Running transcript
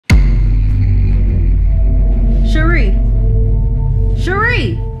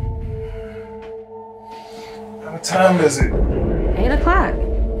What time is it? 8 o'clock.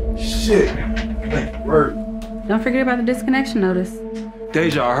 Shit. Late work. Don't forget about the disconnection notice.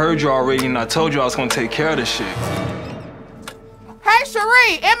 Deja, I heard you already and I told you I was gonna take care of this shit. Hey,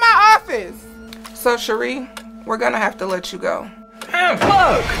 Cherie, in my office. So, Cherie, we're gonna have to let you go. Man,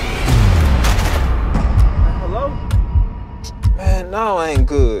 fuck! Hello? Man, no, I ain't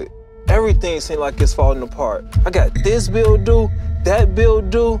good. Everything seems like it's falling apart. I got this bill due, that bill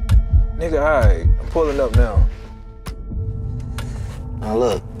due. Nigga, all right, I'm pulling up now. Now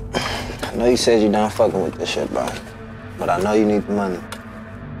look, I know you said you done fucking with this shit, bro. But I know you need the money.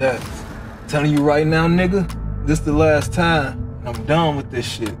 Yeah, telling you right now, nigga, this the last time. And I'm done with this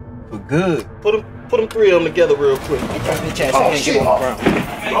shit, for good. Put them three of them together real quick. Bitch ass niggas get on the ground.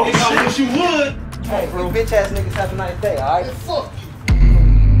 Oh, shit, wish you would. Hey, bro, bitch ass niggas have a nice day, all right? Fuck you.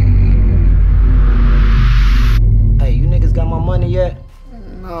 Hey, you niggas got my money yet?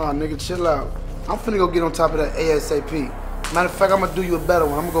 Nah, nigga, chill out. I'm finna go get on top of that ASAP. Matter of fact, I'm gonna do you a better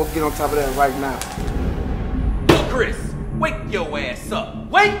one. I'm gonna go get on top of that right now. Chris, wake your ass up.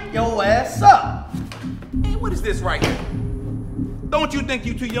 Wake your ass up. Hey, what is this right here? Don't you think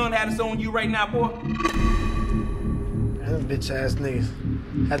you too young to have this on you right now, boy? Them bitch ass niggas.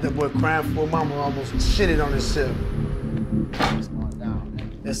 Had that boy crying for mama, almost shitted on himself.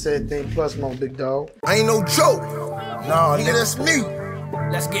 That's everything plus more, big dog. I ain't no joke. Nah, nigga, that's me.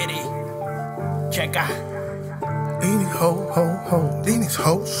 Let's get it. Check out. These hoes. These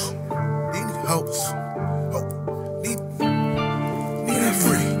hoes. Need that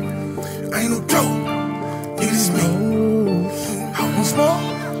free. I ain't no joke. Nigga, this me. I want small.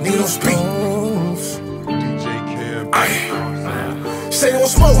 Nigga, don't speak. DJ Cam. Say don't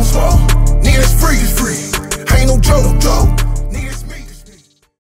smoke. Nigga, that's free. I ain't no joke.